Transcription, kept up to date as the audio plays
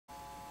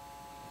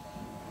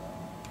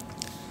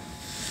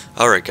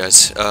Alright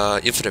guys,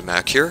 Infinite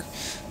Mac here,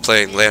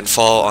 playing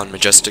Landfall on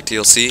Majestic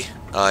DLC.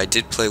 I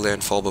did play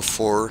Landfall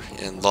before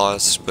and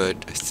lost, but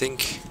I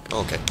think...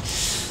 okay,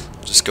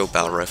 just go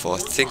Battle Rifle. I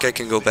think I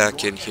can go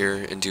back in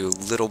here and do a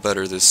little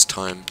better this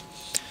time.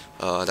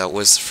 That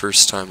was the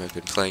first time I've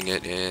been playing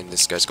it, and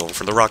this guy's going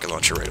for the rocket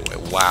launcher right away.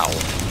 Wow.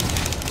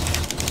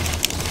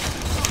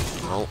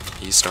 No,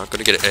 he's not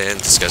gonna get it, and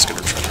this guy's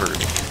gonna try to hurt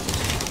me.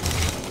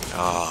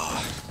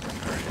 Ah.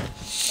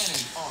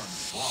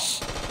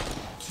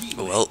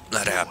 Well,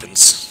 that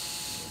happens.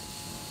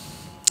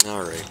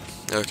 Alright,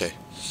 okay.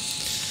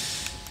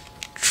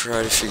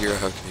 Try to figure out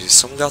how to use it.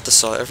 Someone got the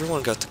saw.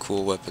 Everyone got the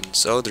cool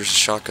weapons. Oh, there's a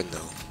shotgun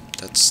though.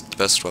 That's the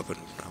best weapon.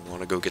 I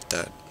want to go get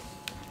that.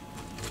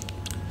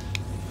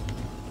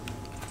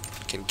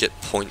 Can get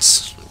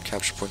points,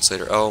 capture points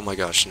later. Oh my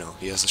gosh, no.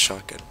 He has a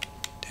shotgun.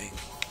 Dang.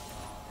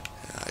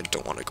 I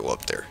don't want to go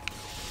up there.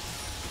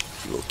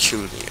 He will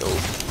kill me.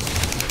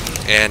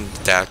 Oh. And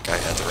that guy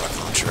had the rocket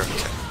launcher.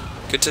 Okay.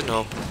 Good to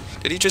know.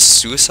 Did he just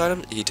suicide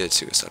him? He did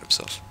suicide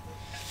himself.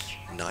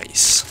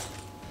 Nice.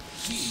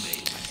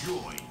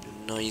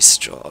 Nice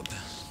job.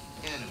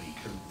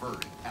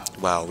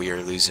 Wow, we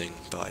are losing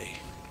by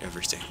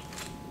everything.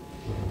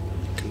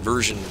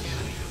 Conversion.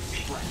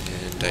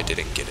 And I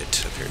didn't get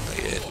it,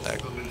 apparently. And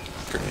that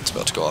grenade's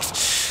about to go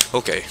off.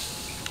 Okay.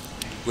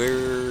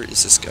 Where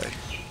is this guy?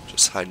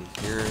 Just hiding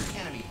here.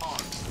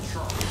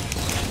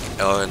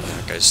 Oh, and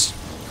that guy's...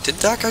 Did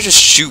that guy just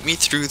shoot me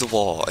through the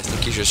wall? I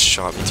think he just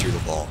shot me through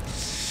the wall.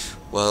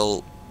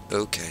 Well,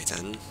 okay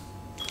then.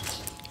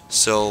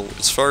 So,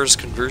 as far as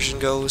conversion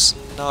goes,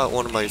 not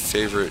one of my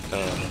favorite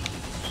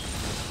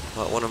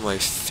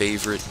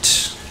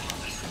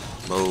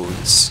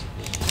modes.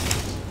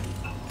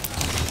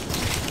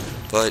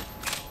 But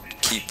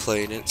keep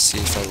playing it, see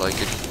if I like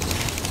it.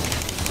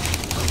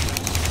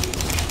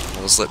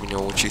 Always let me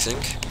know what you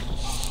think.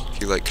 If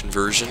you like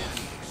conversion.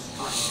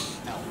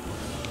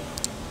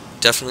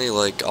 Definitely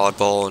like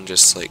oddball and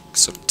just like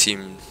some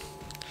team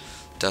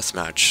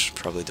deathmatch,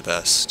 probably the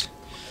best.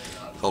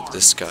 Help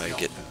this guy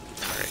get...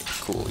 Alright,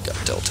 cool, we got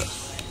Delta.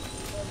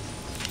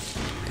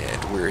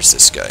 And where is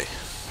this guy?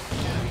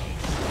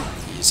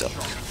 He's up.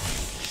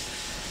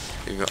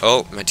 Here we go.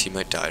 Oh, my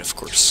teammate died, of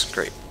course.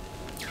 Great.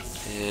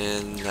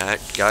 And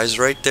that guy's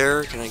right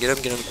there. Can I get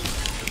him? Get him.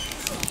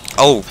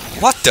 Oh,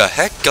 what the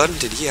heck gun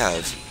did he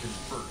have?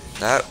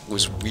 That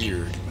was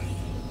weird.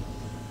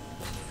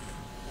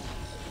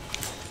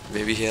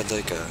 Maybe he had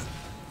like a...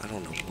 I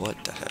don't know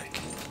what the heck.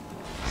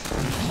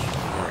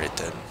 Alright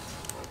then.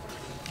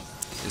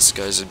 This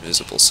guy's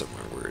invisible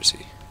somewhere. Where is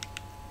he?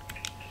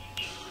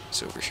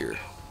 He's over here.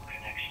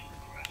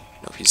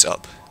 No, he's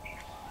up.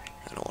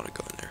 I don't want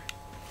to go in there.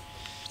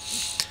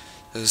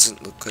 That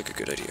doesn't look like a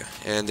good idea.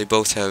 And they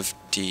both have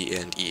D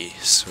and E,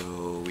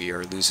 so we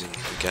are losing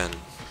again.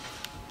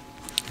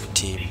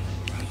 Team.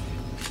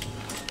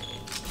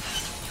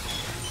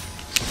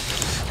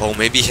 Oh,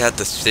 maybe he had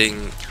the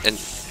thing and...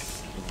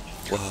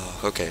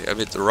 Whoa, okay, I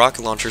mean, the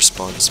rocket launcher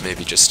spawns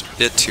maybe just a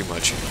bit too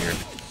much in here.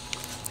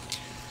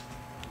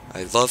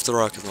 I love the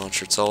rocket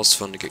launcher, it's always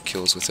fun to get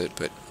kills with it,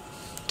 but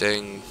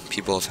dang,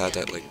 people have had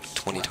that like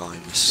 20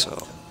 times,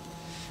 so...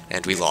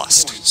 And we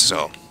lost,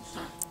 so...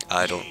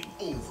 I don't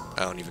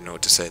even know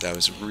what to say, that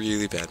was a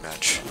really bad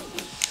match.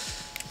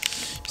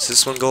 Is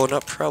this one going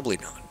up? Probably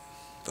not.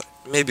 But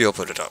maybe I'll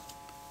put it up.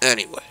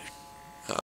 Anyway.